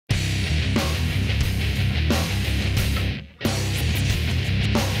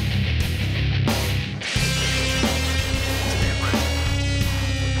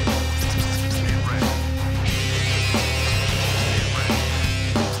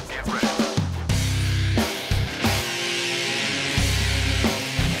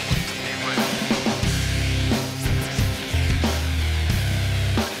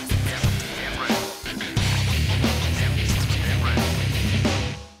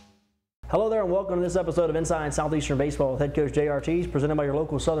Hello there and welcome to this episode of Inside Southeastern Baseball with head coach Jay Artigues, presented by your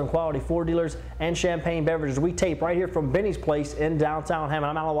local Southern Quality Ford dealers and champagne beverages. We tape right here from Benny's Place in downtown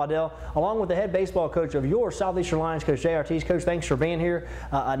Hammond. I'm Alan Waddell, along with the head baseball coach of your Southeastern Lions, Coach Jay Artigues. Coach, thanks for being here.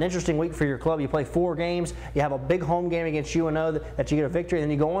 An interesting week for your club. You play 4 games. You have a big home game against UNO that you get a victory, and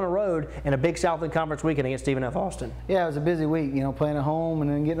then you go on the road in a big Southland Conference weekend against Stephen F. Austin. Yeah, it was a busy week, you know, playing at home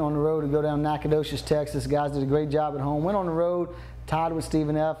and then getting on the road to go down to Nacogdoches, Texas. Guys did a great job at home. Went on the road, tied with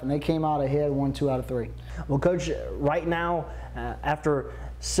Stephen F., and they came out ahead, won 2 out of 3. Well, Coach, right now, after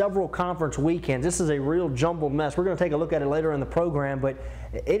several conference weekends, this is a real jumbled mess. We're going to take a look at it later in the program, but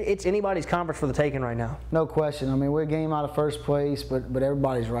it's anybody's conference for the taking right now. No question. I mean, we're a game out of first place, but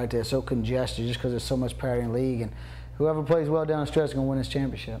everybody's right there. So congested just because there's so much parity in the league, and whoever plays well down the stretch is going to win this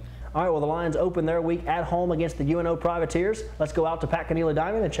championship. All right, well, the Lions open their week at home against the UNO Privateers. Let's go out to Pat Keneally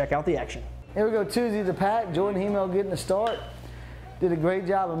Diamond and check out the action. Here we go, Tuesday to Pat. Jordan Hemel getting the start. Did a great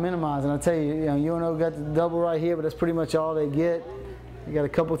job of minimizing. I tell you, UNO got the double right here, but that's pretty much all they get. They got a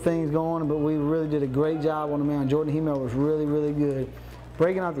couple things going, but we really did a great job on the mound. Jordan Hemel was really, really good.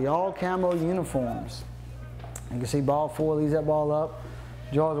 Breaking out the all-camo uniforms. You can see ball 4, leaves that ball up,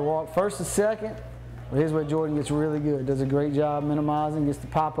 draws a walk first and second. But here's where Jordan gets really good. Does a great job minimizing, gets the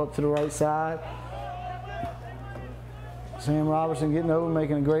pop up to the right side. Sam Robertson getting over,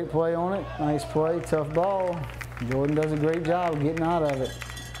 making a great play on it. Nice play, tough ball. Jordan does a great job of getting out of it.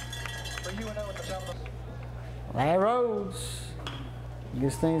 Larry Rhodes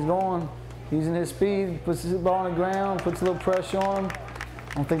gets things going, using his speed, puts his ball on the ground, puts a little pressure on him.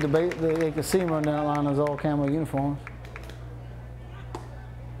 I don't think they can see him run down that line in those all-camo uniforms.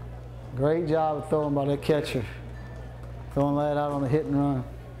 Great job of throwing by that catcher. Throwing that out on the hit and run.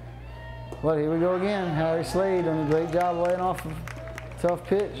 But here we go again. Harry Slade doing a great job laying off a tough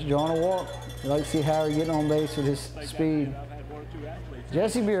pitch, drawing a walk. You like to see Harry getting on base with his speed.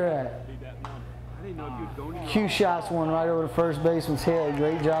 Jesse Burad. Q shots one right over the first baseman's head.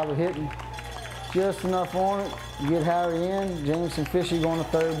 Great job of hitting. Just enough on it to get Harry in. Jameson Fisher going to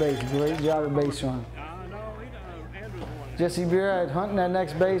third base. Great job of base run. Jesse Burad hunting that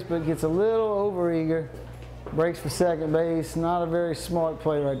next base, but gets a little overeager. Breaks for second base. Not a very smart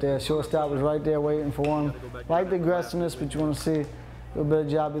play right there. Shortstop was right there waiting for him. Like the aggressiveness, but you want to see a little bit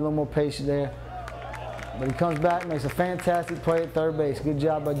of job, be a little more patient there. But he comes back, makes a fantastic play at third base. Good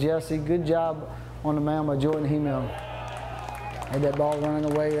job by Jesse. Good job on the mound by Jordan Hemel. Had that ball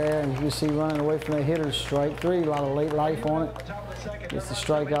running away there, and you can see running away from the hitters. Strike 3, a lot of late life on it. Gets the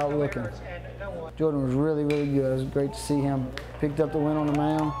strikeout looking. Jordan was really, really good. It was great to see him. Picked up the win on the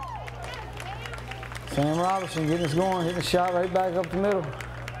mound. Sam Robertson getting us going, hitting a shot right back up the middle.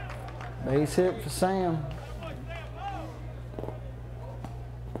 Base hit for Sam.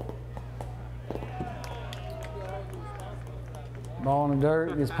 Ball in the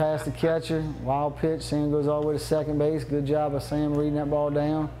dirt, gets past the catcher. Wild pitch, Sam goes all the way to second base. Good job by Sam reading that ball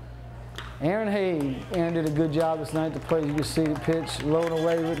down. Aaron Haig. Aaron did a good job this night to play. You can see the pitch loading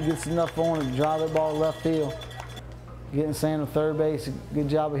away with it, gets enough on it to drive that ball left field. Getting Sam to third base. Good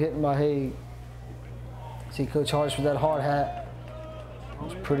job of hitting by Haig. See Coach Harsh with that hard hat.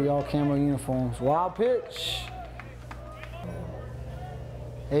 Those pretty all-camo uniforms. Wild pitch.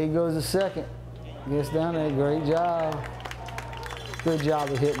 Haig goes to second. Gets down there. Great job. Good job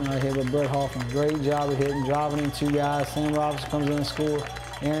of hitting right here by Brett Hoffman. Great job of hitting, driving in 2 guys. Sam Robinson comes in and scores.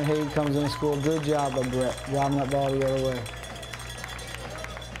 Aaron Haig comes in and scores. Good job by Brett, driving that ball the other way.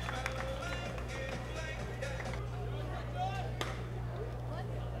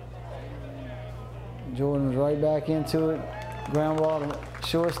 Jordan was right back into it. Ground ball to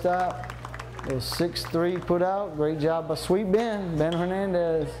shortstop. Little 6-3 put out. Great job by Sweet Ben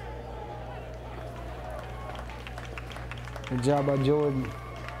Hernandez. Good job by Jordan.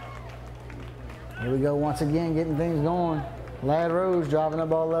 Here we go once again, getting things going. Lad Rose driving that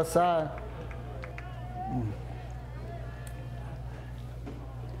ball left side.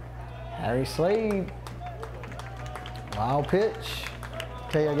 Harry Slade. Wild pitch.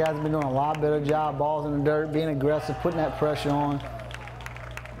 Tell you, guys have been doing a lot better job. Balls in the dirt, being aggressive, putting that pressure on.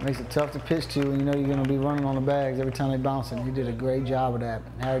 Makes it tough to pitch to when you know you're going to be running on the bags every time they bounce it. He did a great job of that.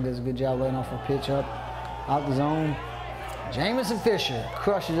 Harry does a good job laying off a pitch up, out the zone. Jameson Fisher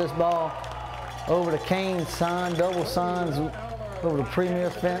crushes this ball over the Kane sign, double signs over the premier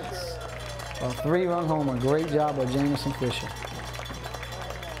fence. A 3-run homer. Great job by Jameson Fisher.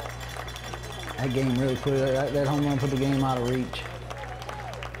 That game really that home run put the game out of reach.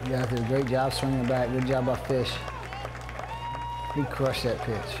 You guys did a great job swinging back. Good job by Fish. He crushed that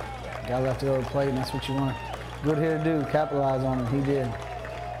pitch. Guy left it over the plate, and that's what you want. Good here to do. Capitalize on it. He did.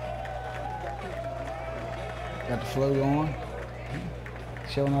 Got the flow going.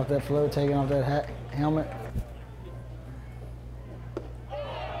 showing off that flow, taking off that helmet.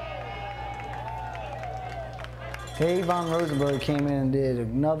 Von Rosenberg came in and did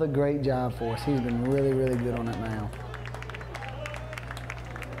another great job for us. He's been really, really good on that mound.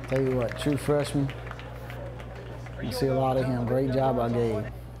 Tell you what, true freshman. You see a lot of him. Great job by Gabe.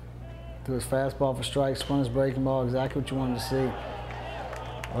 Threw his fastball for strikes, spun his breaking ball, exactly what you wanted to see.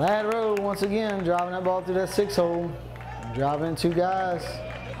 Lad Rowe, once again, driving that ball through that 6-hole. Driving 2 guys.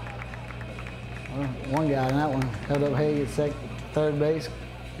 Well, 1 guy in that one. Held up Haig at third base.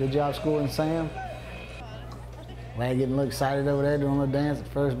 Good job scoring Sam. Lad getting a little excited over there, doing a little dance at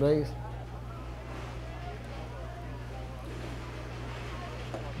first base.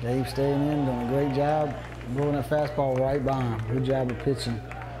 Dave staying in, doing a great job. Rolling that fastball right by him. Good job of pitching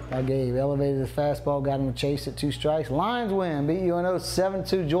by Gabe. Elevated his fastball, got him to chase at 2 strikes. Lions win, beat UNO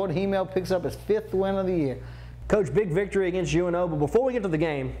 7-2. Jordan Hemel picks up his 5th win of the year. Coach, big victory against UNO, but before we get to the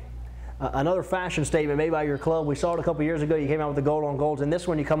game, another fashion statement made by your club. We saw it a couple years ago. You came out with the gold on golds, and this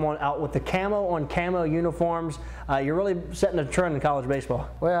one you come out with the camo on camo uniforms. You're really setting a trend in college baseball.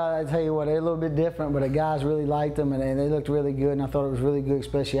 Well, I tell you what, they're a little bit different, but the guys really liked them, and they looked really good, and I thought it was really good,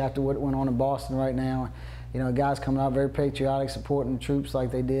 especially after what went on in Boston right now. You know, guys coming out very patriotic, supporting the troops like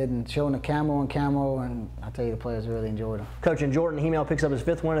they did, and showing the camo on camo, and I tell you, the players really enjoyed them. Coach, and Jordan Hemel picks up his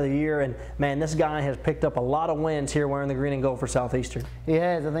 5th win of the year, and man, this guy has picked up a lot of wins here wearing the green and gold for Southeastern. He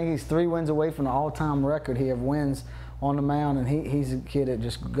has. I think he's 3 wins away from the all-time record here of wins on the mound, and he's a kid that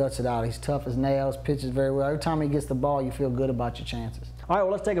just guts it out. He's tough as nails, pitches very well. Every time he gets the ball, you feel good about your chances. All right,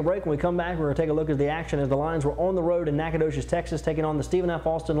 well, let's take a break. When we come back, we're going to take a look at the action as the Lions were on the road in Nacogdoches, Texas, taking on the Stephen F.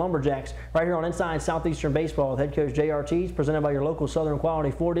 Austin Lumberjacks right here on Inside Southeastern Baseball with head coach Jay Artigues, presented by your local Southern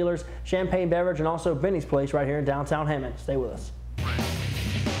Quality Ford dealers, Champagne Beverage, and also Benny's Place right here in downtown Hammond. Stay with us.